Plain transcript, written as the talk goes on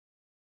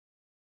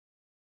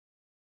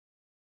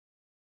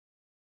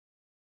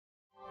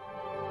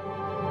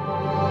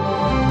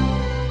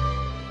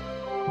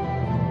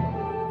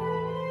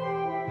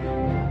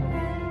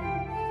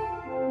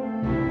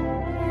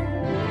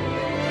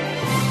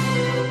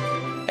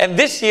And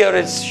this year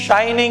is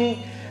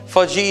Shining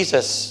for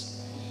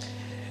Jesus.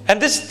 And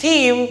this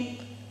theme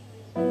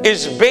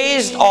is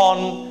based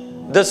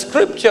on the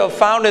scripture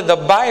found in the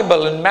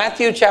Bible in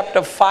Matthew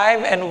chapter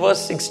 5 and verse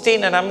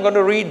 16. And I'm going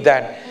to read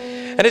that.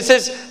 And it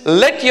says,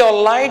 "Let your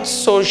light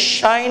so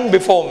shine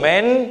before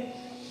men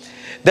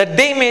that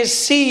they may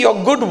see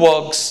your good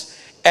works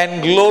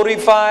and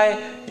glorify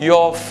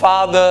your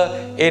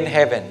Father in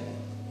heaven."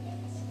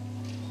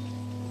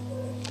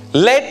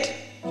 Let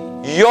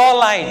your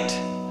light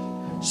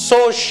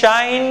so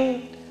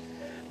shine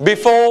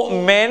before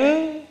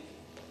men,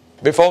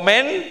 before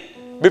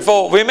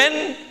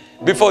women,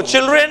 before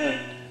children,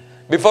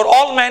 before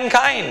all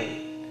mankind,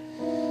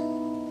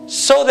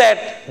 so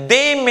that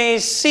they may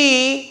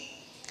see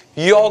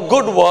your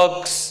good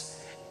works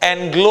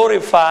and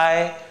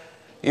glorify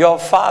your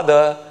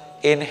Father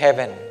in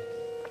heaven.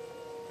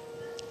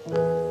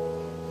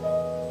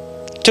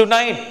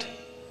 Tonight,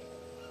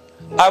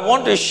 I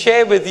want to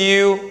share with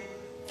you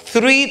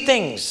three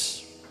things,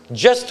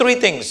 just three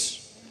things,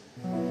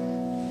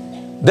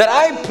 that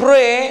I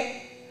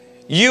pray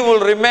you will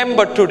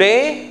remember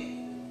today,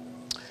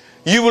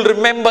 you will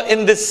remember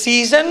in this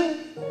season,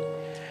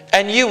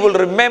 and you will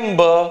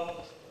remember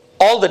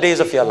all the days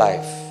of your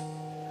life.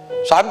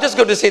 So I'm just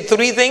going to say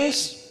three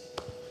things,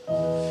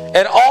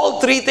 and all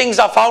three things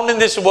are found in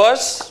this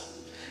verse,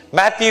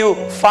 Matthew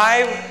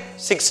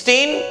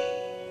 5:16.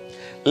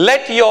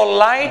 Let your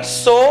light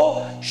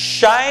so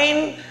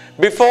shine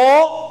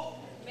before,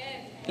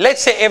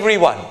 let's say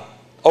everyone.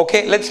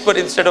 Okay, let's put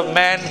instead of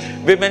man,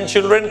 women,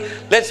 children,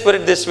 let's put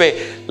it this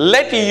way.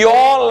 Let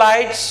your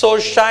light so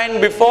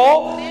shine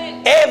before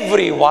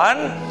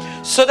everyone,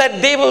 so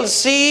that they will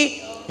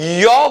see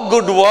your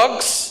good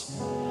works.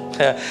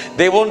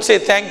 They won't say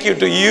thank you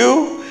to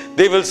you,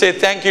 they will say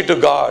thank you to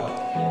God.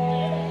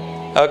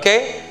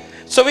 Okay,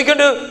 so we're going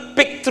to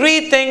pick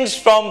three things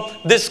from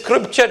this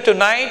scripture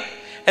tonight.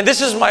 And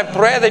this is my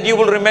prayer, that you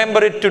will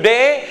remember it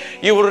today,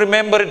 you will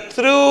remember it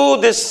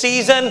through this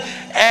season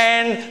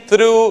and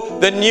through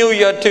the new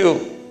year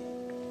too.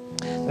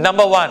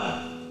 Number one,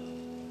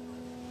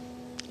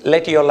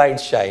 let your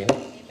light shine.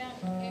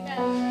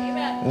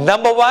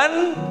 Number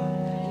one,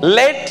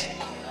 let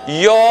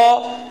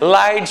your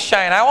light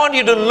shine. I want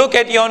you to look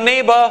at your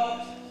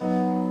neighbor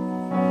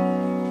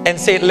and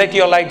say, let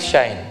your light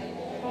shine.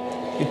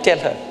 You tell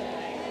her,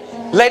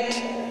 let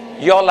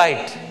your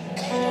light.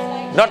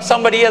 Not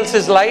somebody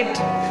else's light,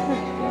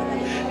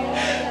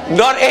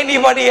 not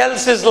anybody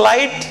else's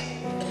light,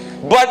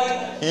 but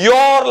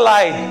your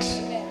light.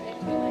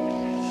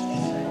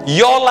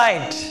 Your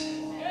light.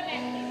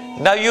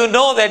 Now you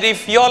know that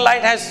if your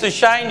light has to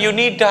shine, you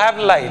need to have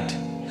light.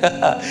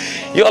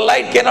 Your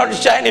light cannot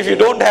shine if you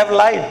don't have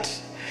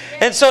light.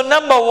 And so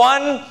number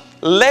one,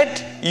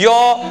 let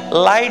your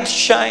light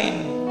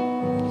shine.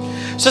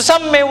 So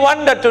some may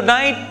wonder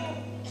tonight,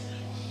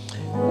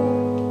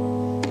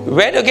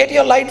 where do you get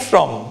your light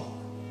from?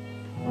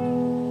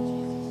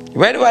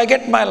 Where do I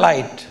get my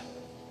light?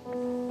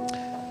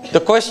 The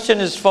question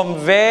is,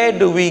 from where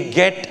do we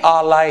get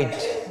our light?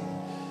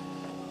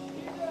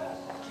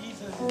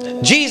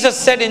 Jesus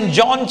said in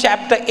John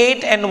chapter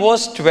 8 and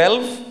verse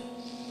 12,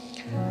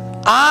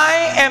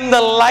 I am the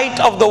light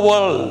of the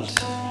world.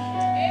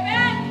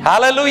 Amen.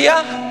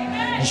 Hallelujah.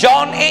 Amen.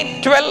 John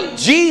 8:12,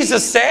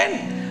 Jesus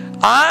said,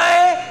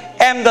 I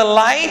am the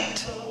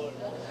light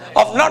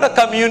of not a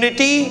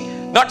community,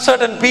 not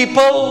certain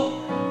people.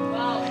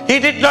 He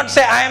did not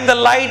say, I am the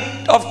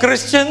light of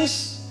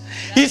Christians.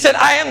 He said,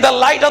 I am the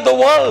light of the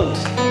world.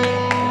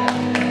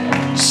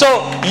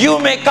 So you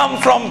may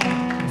come from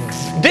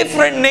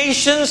different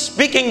nations,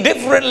 speaking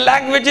different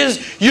languages,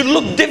 you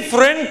look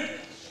different,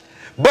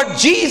 but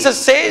Jesus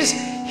says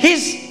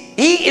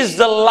He is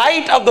the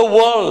light of the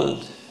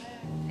world.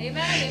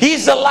 Amen.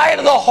 He's the light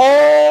of the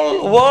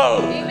whole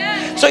world.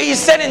 Amen. So He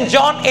said in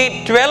John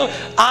 8:12,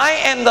 I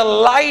am the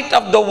light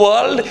of the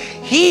world.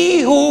 He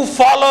who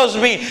follows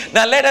me.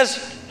 Now let us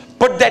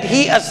put that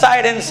he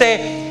aside and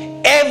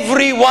say,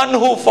 everyone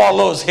who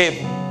follows Him.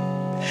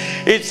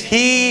 It's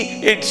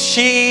he, it's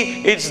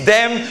she, it's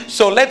them.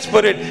 So let's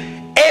put it,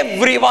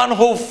 everyone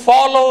who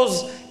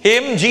follows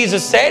Him,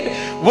 Jesus said,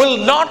 will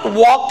not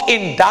walk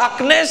in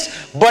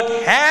darkness,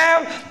 but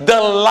have the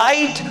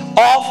light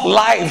of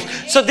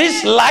life. So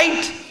this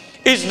light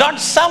is not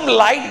some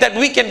light that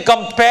we can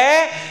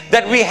compare,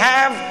 that we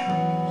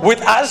have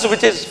with us,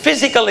 which is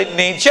physical in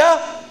nature.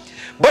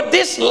 But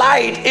this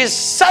light is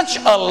such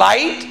a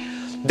light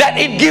that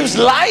it gives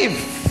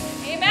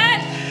life.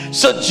 Amen.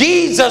 So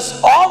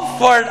Jesus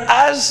offered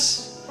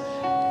us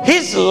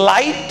His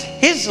light,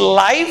 His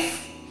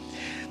life,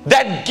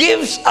 that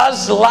gives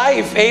us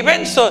life.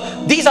 Amen. So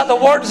these are the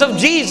words of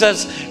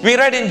Jesus we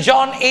read in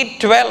John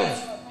 8:12.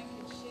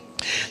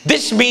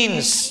 This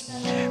means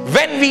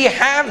when we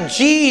have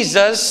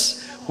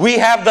Jesus, we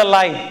have the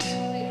light.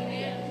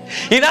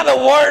 In other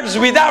words,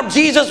 without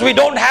Jesus, we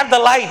don't have the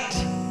light.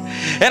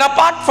 And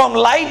apart from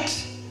light,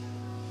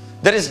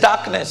 there is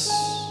darkness.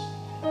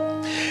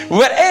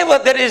 Wherever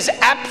there is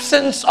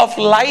absence of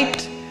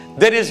light,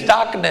 there is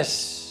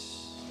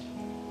darkness.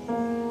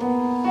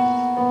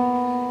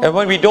 And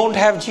when we don't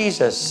have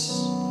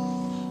Jesus,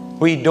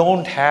 we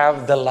don't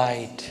have the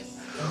light.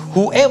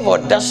 Whoever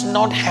does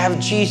not have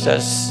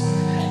Jesus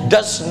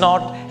does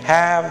not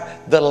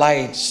have the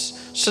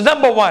lights. So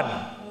number one,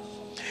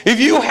 if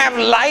you have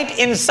light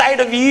inside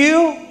of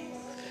you,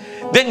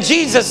 then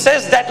Jesus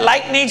says that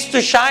light needs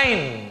to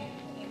shine.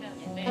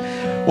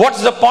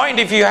 What's the point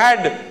if you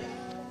had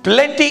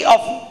plenty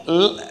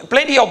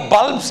of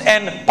bulbs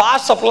and power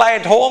supply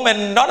at home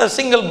and not a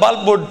single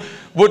bulb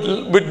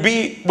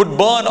would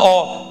burn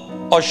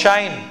or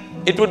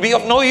shine? It would be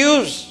of no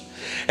use.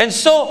 And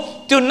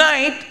so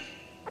tonight,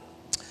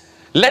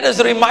 let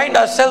us remind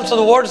ourselves of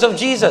the words of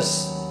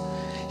Jesus.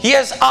 He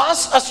has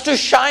asked us to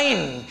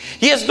shine.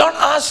 He has not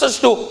asked us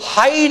to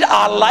hide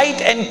our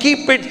light and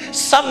keep it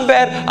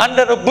somewhere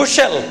under a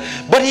bushel.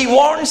 But He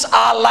wants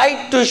our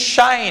light to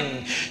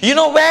shine. You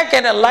know where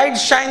can a light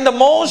shine the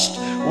most?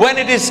 When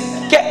it is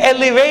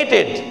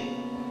elevated.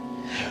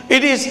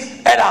 It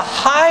is at a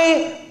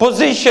high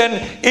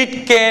position,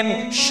 it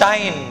can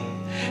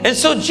shine. And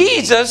so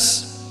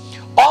Jesus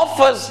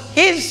offers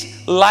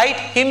His light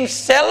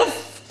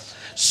Himself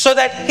so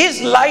that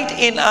His light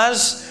in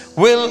us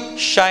will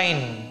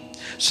shine.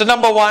 So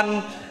number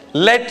one,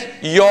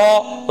 let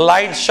your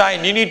light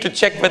shine. You need to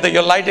check whether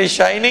your light is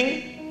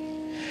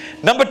shining.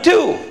 Number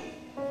two,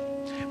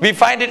 we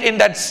find it in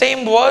that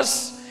same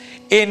verse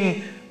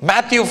in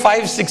Matthew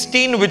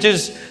 5:16, which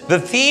is the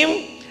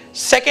theme.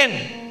 Second,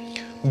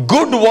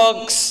 good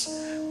works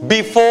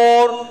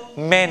before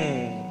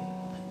men.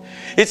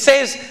 It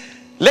says,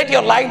 let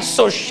your light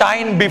so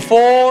shine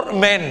before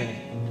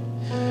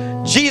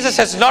men. Jesus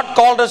has not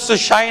called us to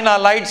shine our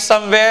light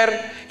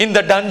somewhere in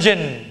the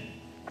dungeon,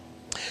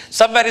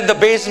 somewhere in the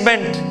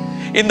basement,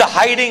 in the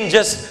hiding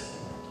just.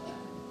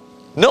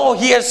 No,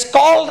 He has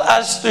called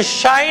us to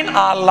shine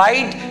our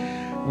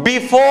light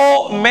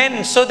before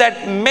men so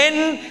that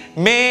men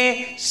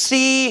may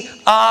see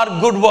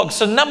our good works.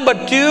 So number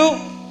two,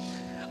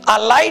 our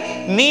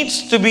light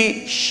needs to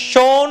be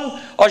shown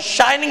or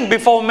shining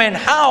before men.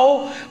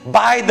 How?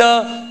 By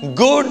the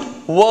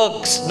good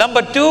works.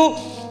 Number two,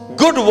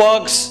 good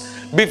works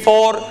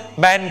before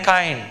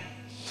mankind.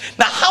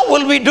 Now, how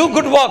will we do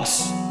good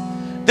works?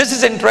 This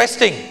is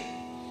interesting.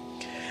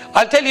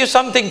 I'll tell you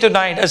something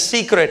tonight, a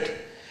secret.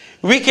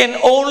 We can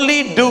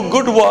only do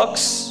good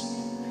works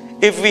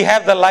if we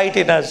have the light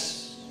in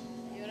us.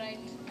 You're right.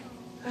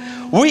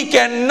 We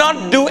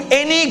cannot do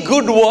any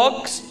good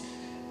works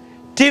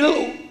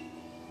till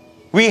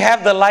we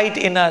have the light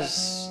in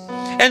us.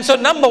 And so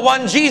number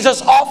one,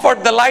 Jesus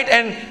offered the light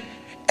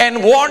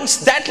and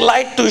wants that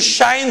light to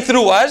shine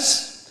through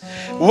us.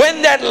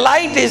 When that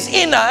light is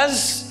in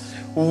us,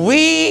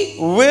 we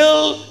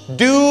will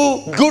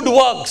do good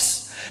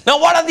works. Now,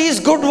 what are these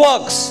good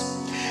works?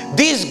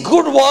 These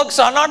good works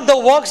are not the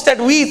works that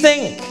we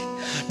think.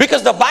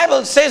 Because the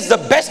Bible says the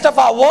best of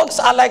our works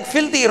are like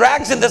filthy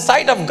rags in the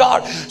sight of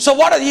God. So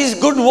what are these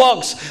good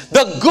works?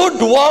 The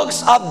good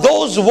works are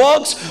those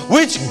works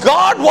which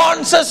God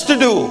wants us to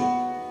do.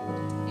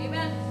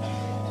 Amen.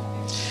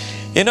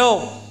 You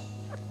know,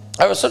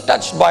 I was so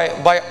touched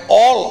by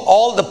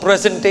all the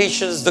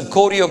presentations, the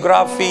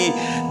choreography,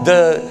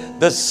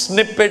 the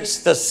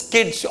snippets, the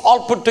skits,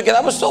 all put together.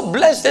 I was so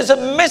blessed. There's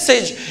a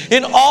message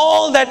in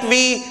all that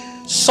we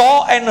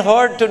saw and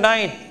heard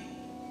tonight.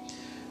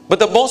 But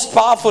the most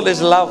powerful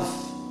is love.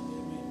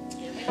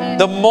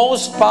 The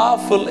most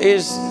powerful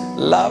is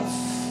love.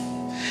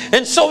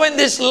 And so when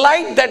this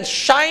light that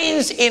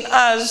shines in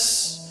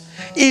us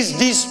is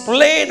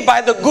displayed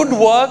by the good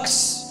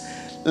works,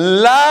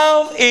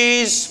 love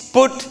is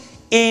put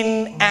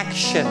in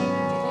action.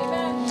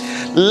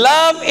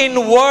 Love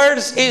in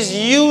words is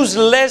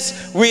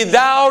useless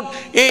without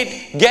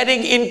it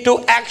getting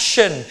into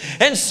action.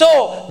 And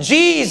so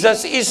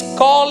Jesus is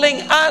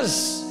calling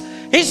us,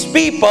 His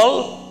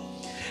people,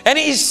 and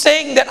He's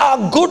saying that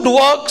our good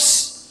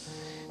works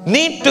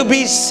need to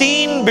be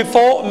seen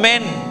before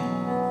men.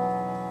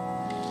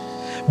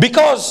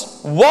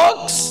 Because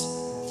works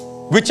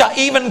which are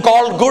even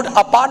called good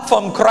apart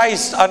from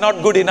Christ are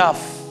not good enough.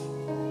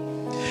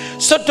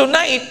 So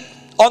tonight,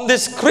 on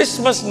this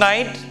Christmas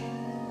night,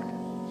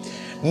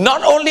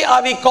 not only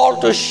are we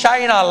called to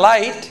shine our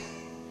light,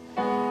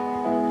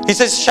 He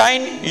says,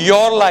 shine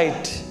your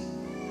light.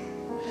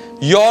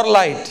 Your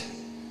light.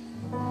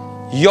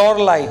 Your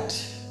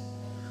light.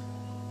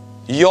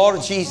 Your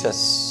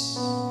Jesus.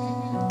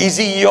 Is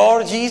He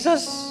your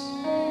Jesus?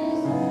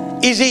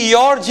 Is He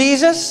your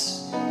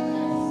Jesus?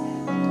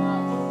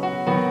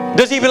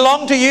 Does He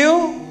belong to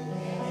you?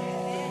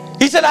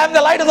 He said, I'm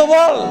the light of the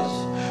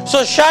world.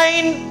 So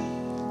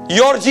shine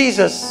your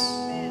Jesus.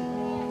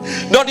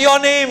 Not your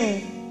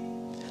name,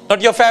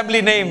 not your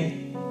family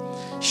name.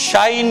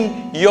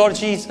 Shine your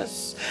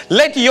Jesus.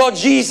 Let your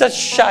Jesus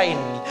shine.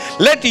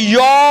 Let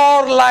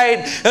your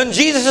light, and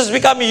Jesus has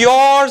become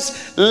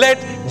yours, let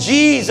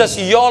Jesus,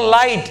 your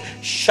light,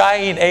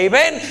 shine.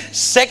 Amen.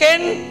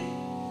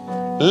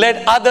 Second,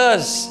 let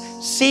others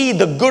see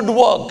the good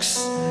works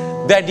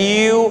that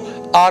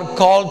you are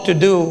called to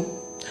do.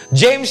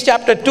 James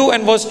chapter 2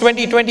 and verse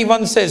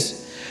 20-21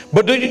 says,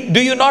 But do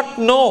you not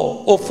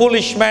know, O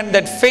foolish man,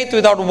 that faith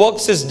without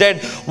works is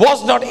dead?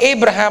 Was not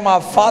Abraham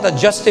our father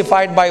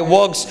justified by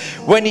works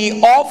when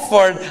he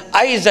offered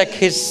Isaac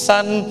his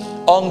son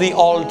on the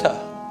altar?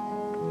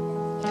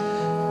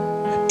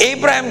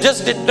 Abraham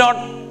just did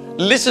not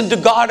listen to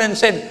God and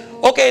said,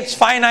 okay, it's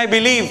fine, I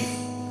believe.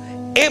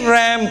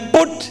 Abraham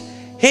put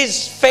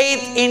his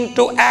faith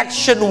into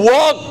action,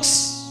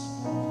 works.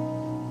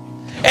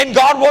 And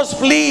God was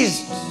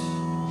pleased.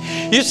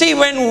 You see,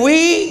 when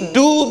we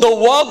do the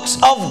works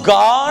of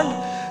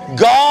God,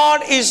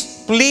 God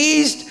is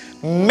pleased.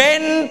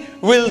 Men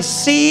will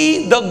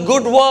see the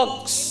good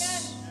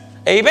works.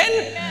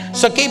 Amen?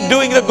 So keep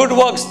doing the good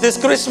works this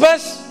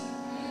Christmas,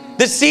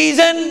 this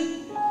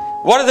season.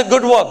 What are the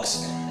good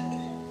works?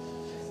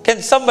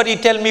 Can somebody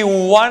tell me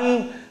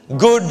one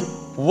good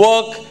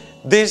work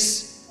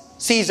this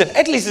season?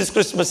 At least this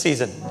Christmas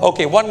season.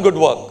 Okay, one good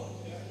work.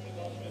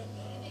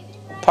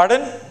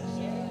 Pardon?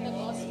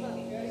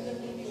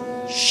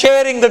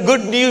 Sharing the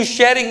good news,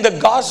 sharing the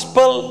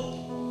gospel.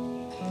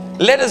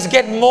 Let us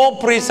get more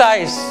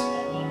precise.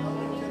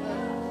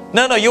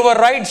 No, you were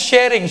right,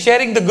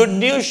 sharing the good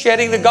news,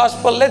 sharing the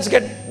gospel. Let's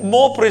get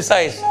more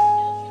precise.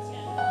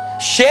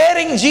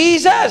 Sharing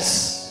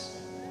Jesus.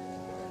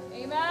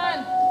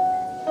 Amen.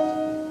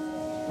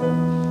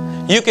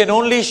 You can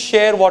only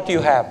share what you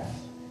have.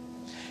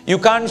 You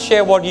can't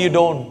share what you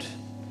don't.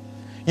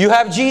 You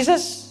have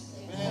Jesus.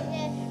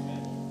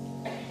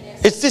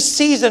 It's this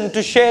season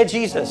to share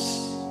Jesus.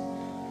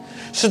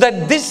 So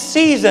that this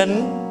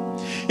season,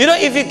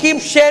 if you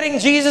keep sharing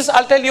Jesus,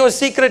 I'll tell you a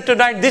secret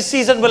tonight, this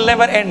season will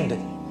never end.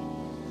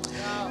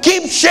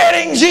 Keep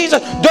sharing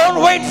Jesus.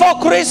 Don't wait for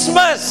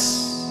Christmas.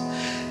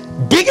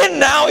 Begin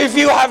now if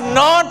you have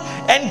not,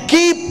 and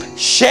keep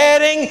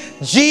sharing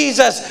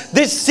Jesus.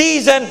 This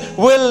season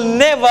will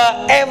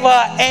never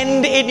ever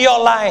end in your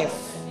life.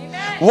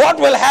 What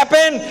will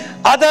happen?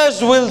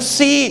 Others will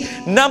see,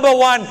 number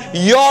one,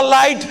 your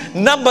light.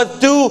 Number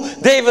two,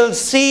 they will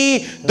see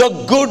the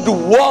good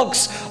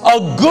works. A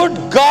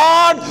good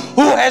God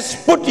who has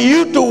put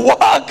you to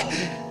work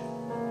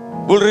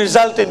will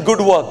result in good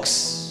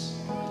works.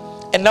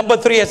 And number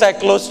three, as I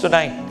close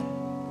tonight.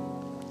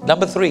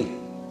 Number three.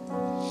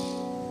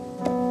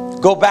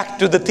 Go back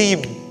to the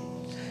theme.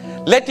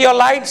 Let your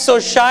light so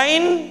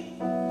shine.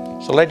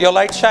 So let your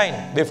light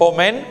shine before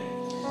men,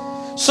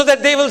 so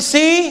that they will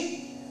see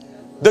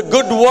the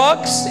good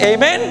works.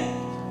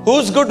 Amen.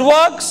 Whose good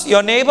works?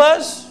 Your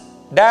neighbors,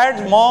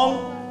 dad, mom.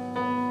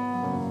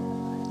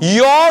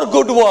 Your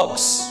good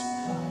works.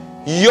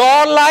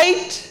 Your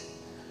light.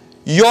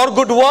 Your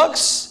good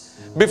works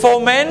before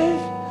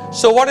men.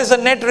 So what is the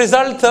net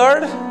result?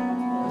 Third,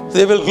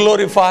 they will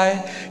glorify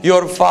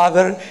your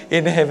Father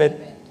in heaven.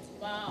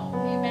 Wow.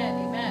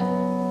 Amen.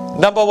 Amen.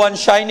 Number one,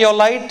 shine your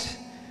light.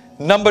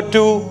 Number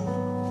two,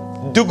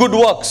 do good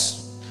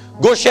works.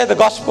 Go share the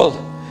gospel.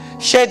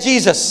 Share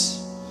Jesus.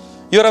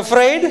 You're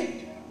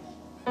afraid?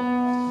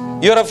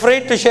 You're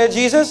afraid to share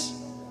Jesus?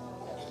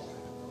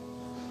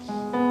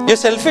 You're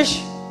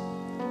selfish?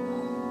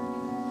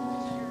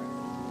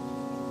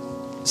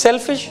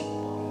 Selfish?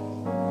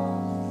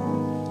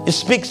 You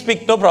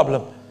speak, no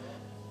problem.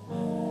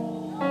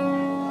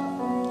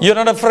 You're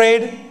not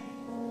afraid?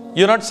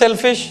 You're not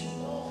selfish?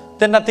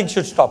 Then nothing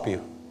should stop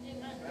you.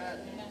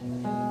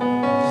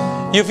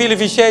 You feel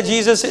if you share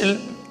Jesus,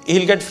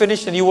 he'll get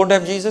finished and you won't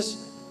have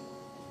Jesus?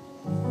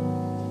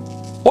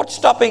 What's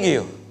stopping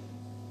you?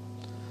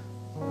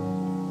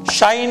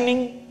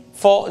 Shining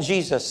for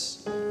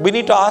Jesus. We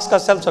need to ask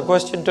ourselves a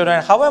question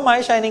tonight. How am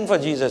I shining for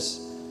Jesus?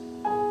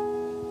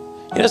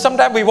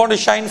 Sometimes we want to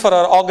shine for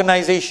our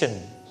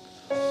organization.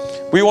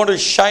 We want to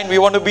shine. We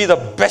want to be the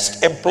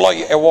best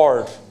employee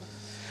award.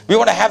 We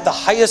want to have the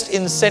highest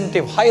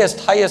incentive,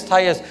 highest.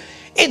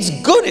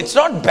 It's good. It's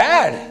not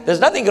bad. There's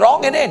nothing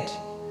wrong in it.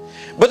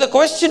 But the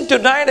question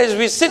tonight as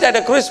we sit at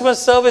a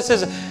Christmas service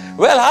is,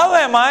 well, how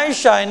am I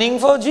shining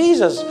for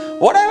Jesus?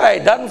 What have I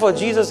done for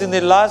Jesus in the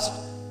last,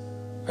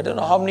 I don't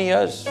know how many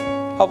years,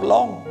 how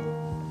long?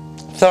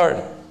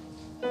 Third,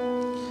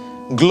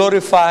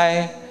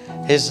 glorify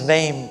His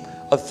name.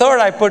 A third,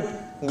 I put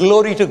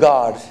glory to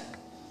God.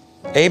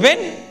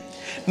 Amen.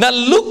 Now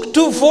Luke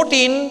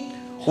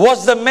 2:14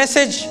 was the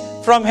message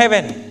from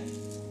heaven.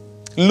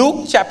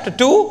 Luke chapter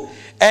 2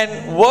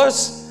 and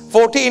verse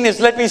 14 is,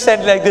 let me say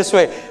it like this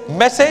way,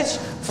 message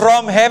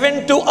from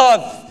heaven to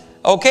earth.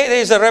 Okay, there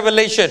is a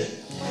revelation.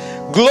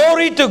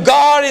 Glory to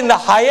God in the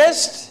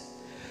highest,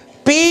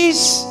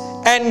 peace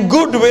and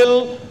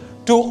goodwill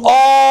to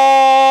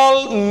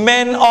all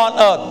men on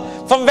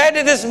earth. From where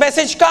did this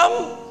message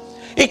come?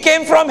 It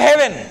came from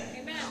heaven.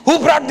 Amen. Who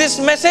brought this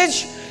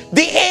message?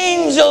 The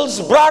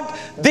angels brought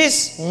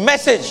this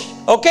message.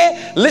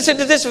 Okay, listen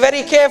to this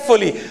very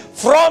carefully.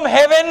 From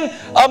heaven,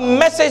 a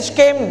message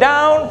came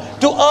down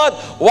to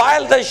earth.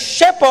 While the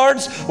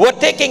shepherds were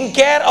taking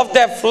care of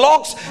their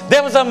flocks,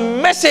 there was a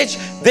message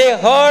they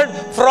heard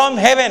from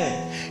heaven.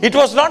 It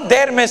was not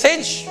their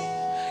message.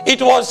 It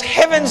was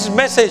heaven's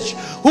message.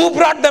 Who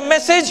brought the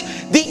message?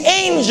 The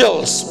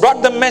angels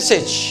brought the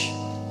message.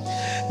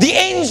 The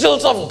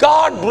angels of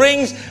God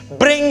bring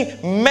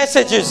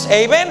messages.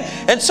 Amen.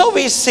 And so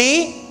we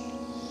see,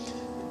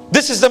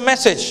 this is the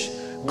message.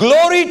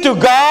 Glory to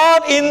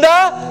God in the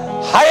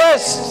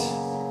highest.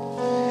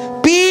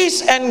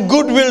 Peace and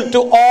goodwill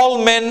to all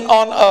men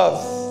on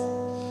earth.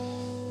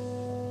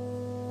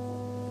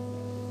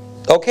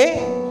 Okay?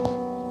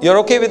 You're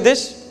okay with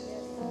this?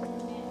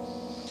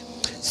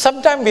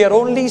 Sometimes we are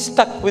only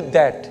stuck with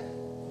that.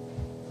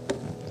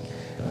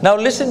 Now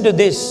listen to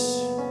this.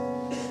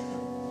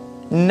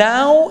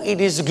 Now it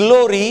is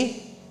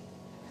glory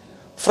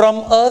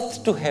from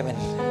earth to heaven.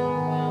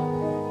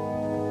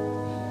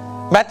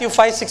 Matthew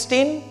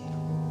 5:16.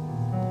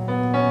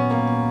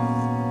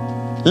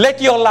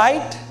 Let your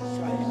light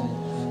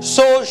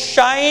so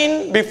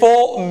shine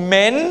before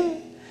men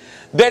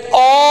that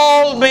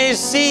all may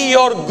see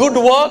your good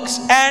works,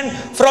 and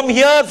from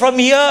here,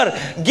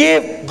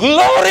 give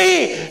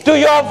glory to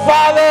your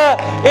Father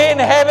in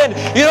heaven.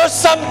 You know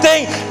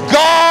something?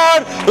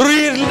 God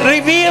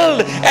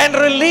revealed and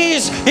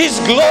released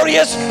His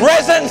glorious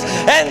presence,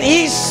 and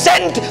He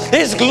sent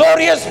His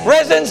glorious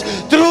presence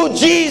through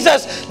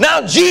Jesus.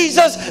 Now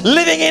Jesus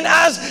living in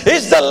us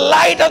is the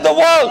light of the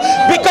world.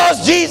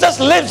 Because Jesus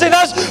lives in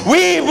us,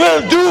 we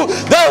will do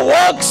the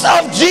works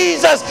of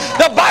Jesus.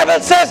 The Bible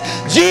says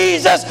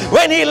Jesus,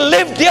 when He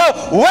lived here,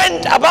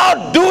 went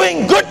about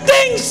doing good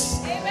things.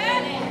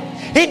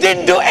 Amen. He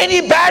didn't do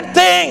any bad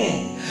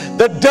thing.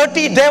 The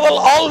dirty devil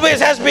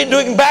always has been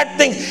doing bad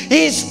things.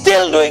 He's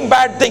still doing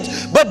bad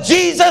things. But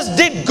Jesus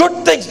did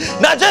good things.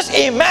 Now just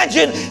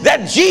imagine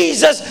that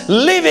Jesus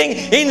living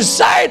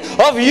inside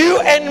of you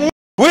and me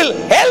will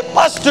help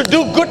us to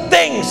do good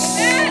things.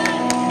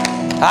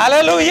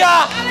 Hallelujah.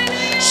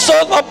 Hallelujah.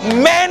 So that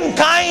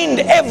mankind,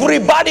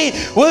 everybody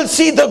will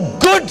see the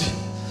good,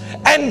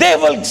 and they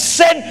will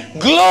send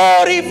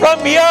glory from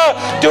here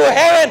to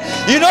heaven.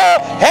 You know,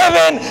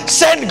 heaven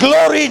sent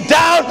glory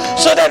down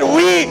so that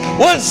we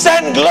will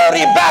send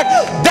glory back.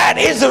 That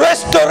is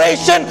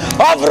restoration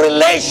of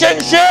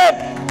relationship.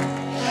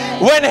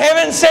 When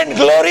heaven sent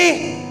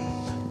glory,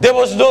 there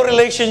was no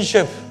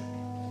relationship.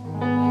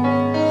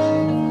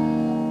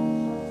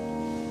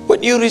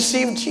 When you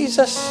received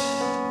Jesus,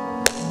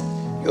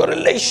 your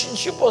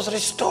relationship was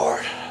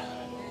restored.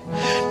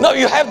 Now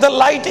you have the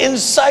light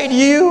inside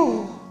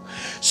you,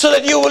 so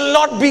that you will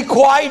not be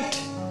quiet.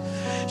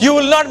 You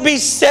will not be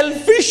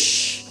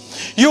selfish.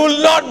 You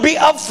will not be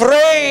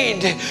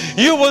afraid.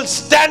 You will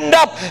stand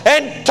up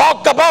and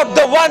talk about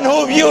the one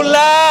whom you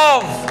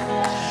love.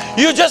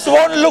 You just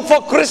won't look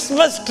for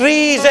Christmas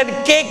trees and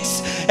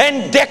cakes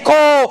and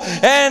decor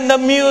and the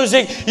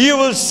music. You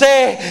will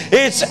say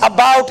it's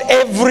about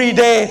every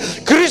day.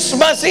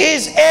 Christmas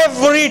is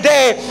every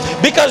day,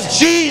 because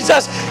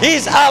Jesus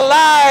is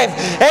alive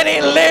and He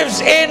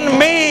lives in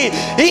me.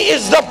 He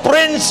is the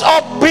Prince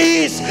of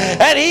Peace,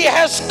 and He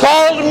has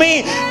called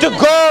me to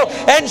go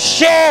and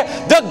share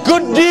the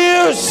good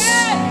news,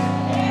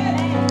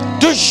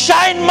 to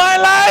shine my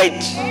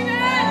light,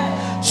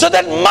 so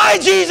that my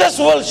Jesus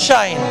will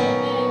shine.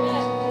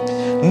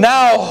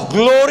 Now,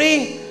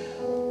 glory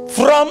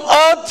from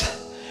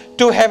earth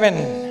to heaven.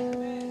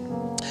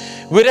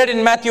 We read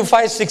in Matthew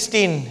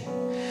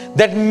 5:16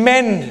 that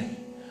men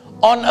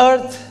on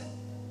earth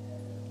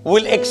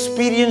will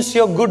experience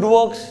your good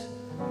works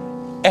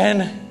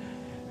and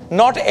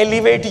not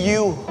elevate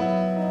you.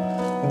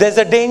 There's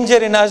a danger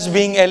in us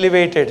being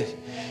elevated.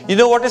 You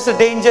know what is the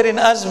danger in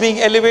us being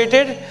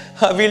elevated?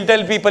 We'll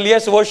tell people,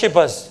 yes, worship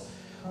us.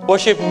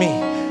 Worship me.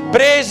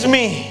 Praise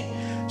me.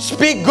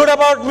 Speak good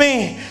about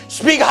me.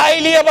 Speak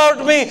highly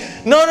about me.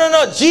 No, no,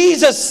 no.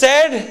 Jesus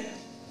said,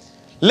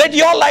 let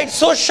your light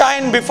so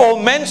shine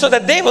before men so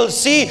that they will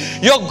see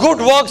your good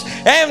works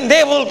and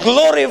they will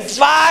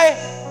glorify.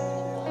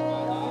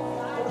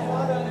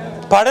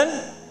 Pardon?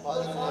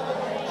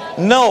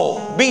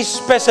 No, be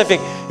specific.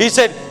 He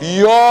said,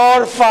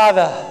 your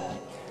Father.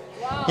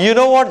 You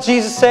know what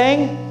Jesus is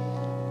saying?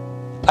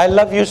 I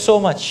love you so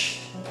much.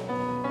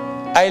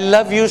 I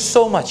love you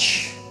so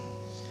much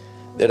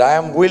that I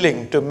am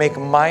willing to make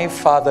my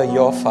Father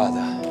your Father.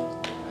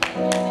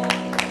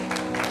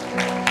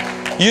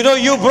 You know,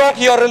 you broke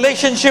your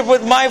relationship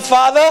with my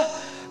Father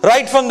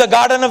right from the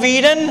Garden of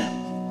Eden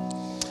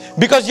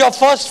because your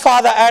first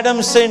father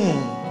Adam sinned.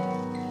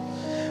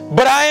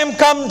 But I am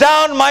come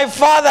down, my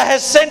Father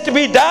has sent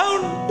me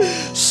down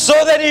so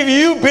that if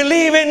you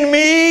believe in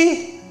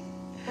me,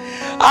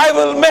 I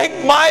will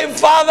make my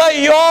Father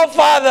your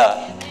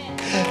Father.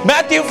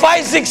 Matthew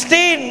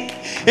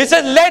 5:16, it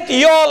says, let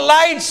your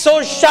light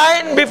so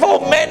shine before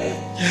men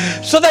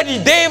so that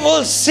they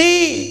will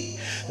see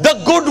the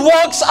good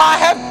works I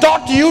have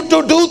taught you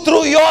to do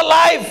through your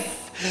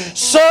life,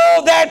 so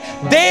that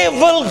they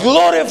will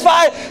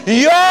glorify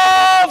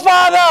your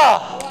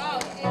Father.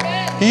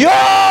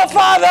 Your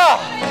Father,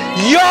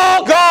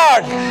 your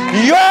God,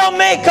 your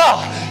Maker,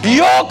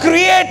 your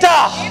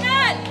Creator.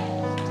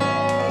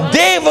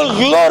 They will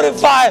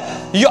glorify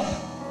your.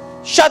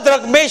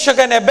 Shadrach, Meshach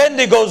and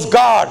Abednego's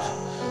God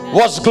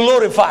was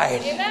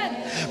glorified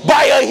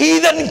by a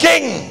heathen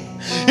king.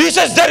 He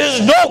says there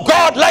is no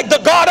God like the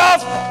God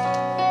of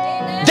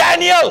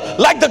Daniel,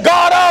 like the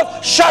God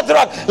of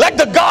Shadrach, like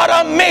the God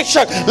of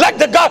Meshach, like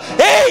the God.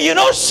 Hey, you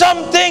know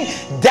something?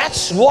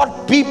 That's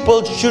what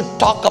people should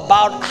talk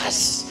about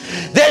us.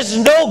 There's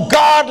no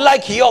God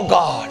like your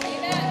God.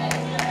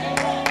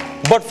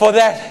 But for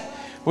that,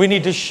 we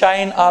need to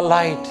shine our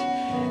light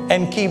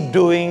and keep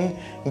doing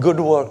good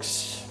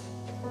works.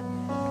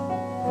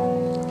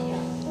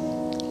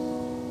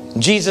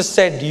 Jesus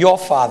said, your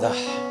Father.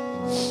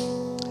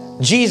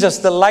 Jesus,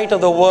 the light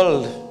of the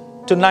world,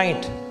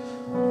 tonight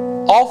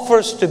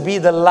offers to be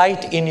the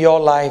light in your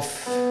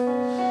life,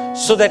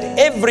 so that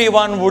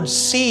everyone would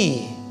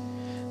see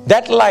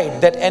that light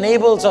that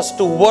enables us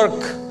to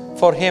work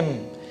for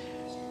Him,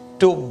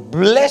 to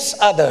bless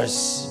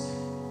others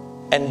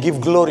and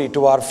give glory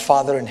to our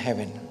Father in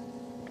heaven.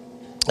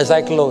 As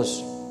I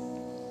close,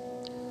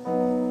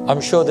 I'm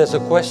sure there's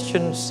a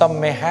question some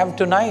may have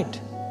tonight.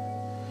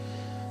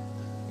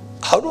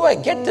 How do I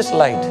get this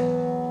light?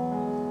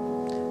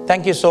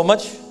 Thank you so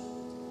much.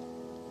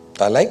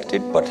 I liked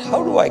it, but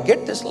how do I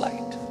get this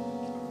light?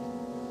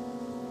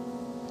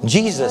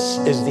 Jesus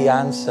is the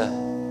answer,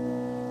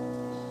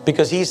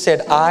 because He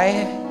said, I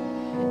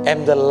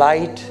am the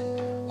light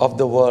of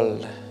the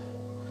world.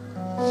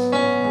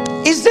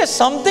 Is there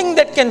something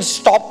that can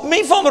stop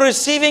me from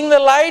receiving the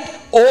light?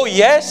 Oh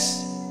yes.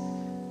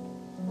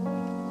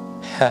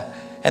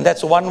 And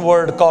that's one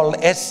word called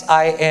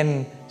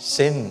S-I-N,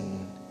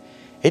 sin.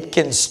 It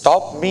can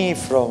stop me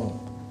from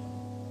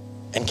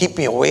and keep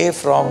me away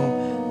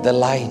from the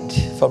light,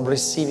 from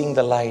receiving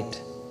the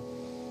light.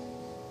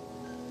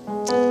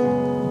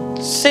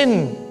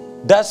 Sin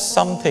does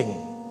something.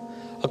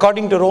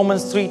 According to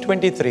Romans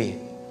 3:23,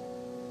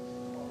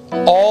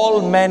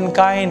 all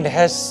mankind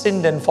has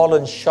sinned and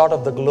fallen short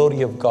of the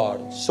glory of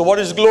God. So what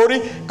is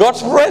glory?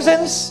 God's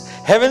presence,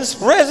 heaven's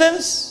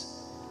presence.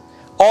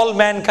 All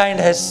mankind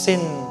has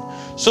sinned.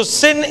 So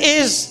sin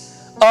is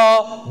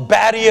a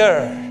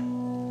barrier.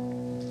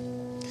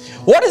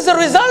 What is the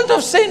result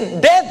of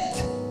sin?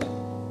 Death.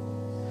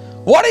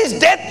 What is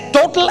death?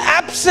 Total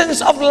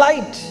absence of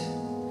light.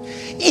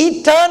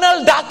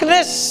 Eternal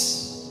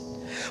darkness.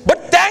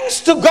 But thanks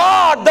to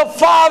God the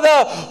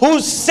Father who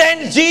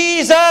sent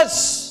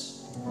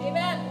Jesus.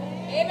 Amen.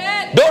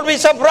 Amen. Don't be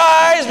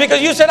surprised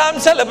because you said, I'm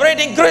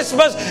celebrating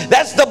Christmas.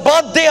 That's the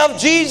birthday of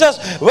Jesus.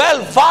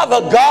 Well,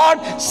 Father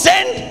God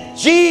sent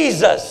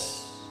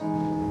Jesus.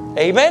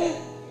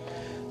 Amen.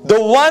 The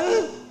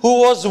one who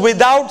was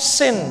without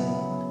sin.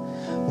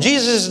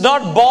 Jesus is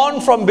not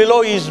born from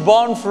below. He is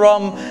born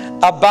from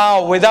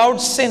above, without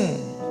sin.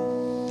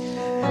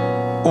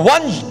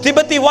 1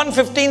 Timothy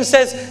 1:15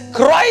 says,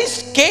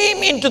 Christ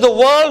came into the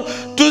world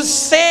to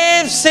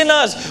save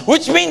sinners,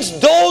 which means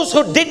those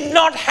who did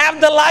not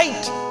have the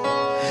light.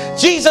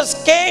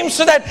 Jesus came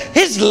so that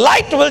His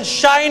light will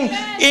shine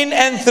in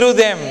and through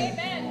them.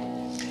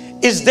 Amen.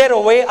 Is there a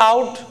way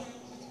out?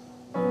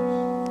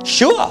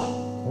 Sure,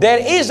 there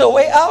is a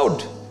way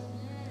out.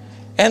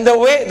 And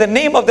the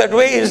name of that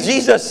way is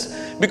Jesus,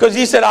 because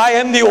He said, I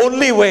am the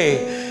only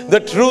way, the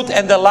truth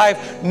and the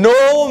life.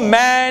 No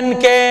man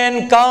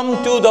can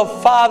come to the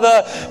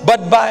Father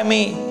but by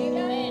me.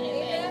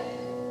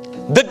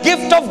 The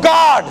gift of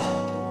God.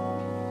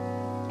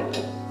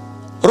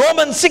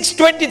 Romans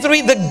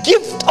 6:23, the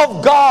gift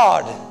of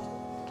God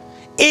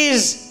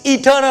is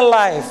eternal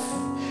life.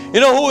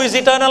 You know who is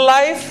eternal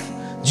life?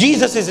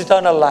 Jesus is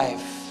eternal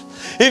life.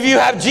 If you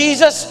have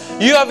Jesus,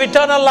 you have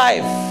eternal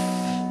life.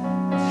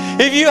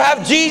 If you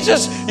have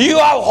Jesus, you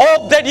have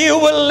hope that you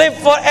will live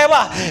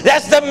forever.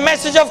 That's the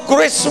message of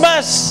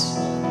Christmas.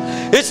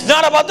 It's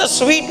not about the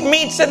sweet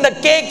meats and the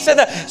cakes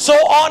and so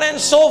on and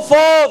so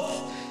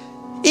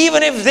forth.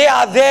 Even if they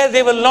are there,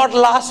 they will not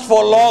last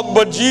for long,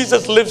 but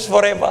Jesus lives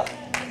forever.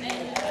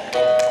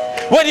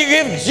 When you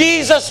give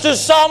Jesus to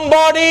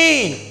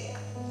somebody,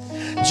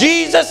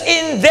 Jesus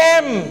in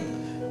them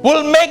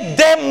will make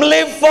them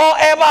live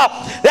forever.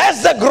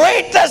 That's the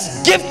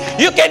greatest gift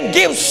you can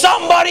give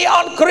somebody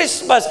on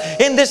Christmas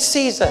in this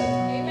season.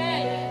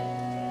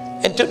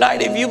 Amen. And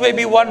tonight, if you may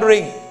be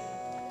wondering,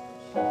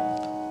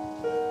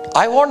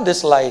 I want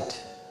this light.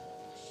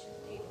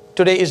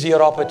 Today is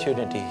your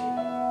opportunity.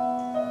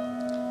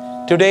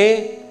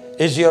 Today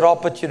is your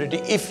opportunity.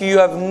 If you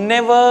have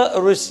never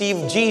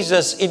received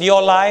Jesus in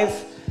your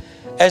life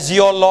as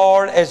your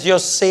Lord, as your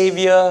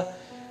Savior,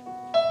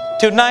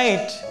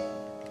 tonight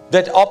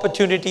that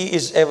opportunity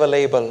is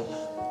available.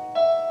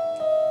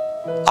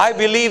 I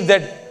believe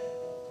that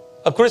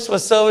a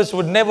Christmas service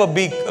would never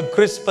be a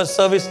Christmas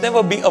service,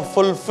 never be a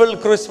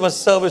fulfilled Christmas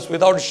service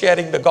without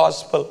sharing the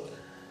gospel.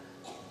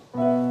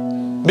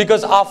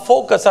 Because our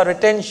focus, our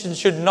attention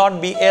should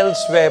not be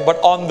elsewhere but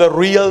on the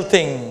real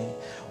thing.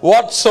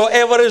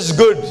 Whatsoever is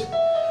good,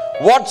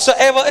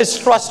 whatsoever is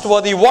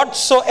trustworthy,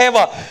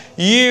 whatsoever,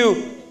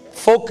 you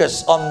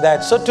focus on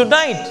that. So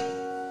tonight,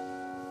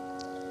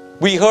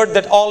 we heard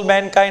that all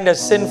mankind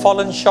has sinned,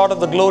 fallen short of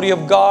the glory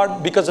of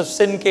God. Because of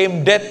sin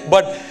came death,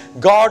 but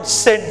God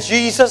sent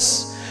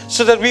Jesus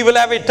so that we will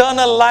have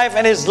eternal life,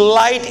 and His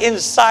light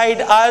inside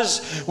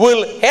us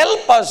will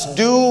help us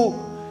do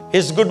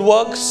His good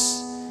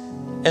works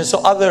And so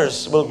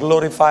others will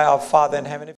glorify our Father in heaven.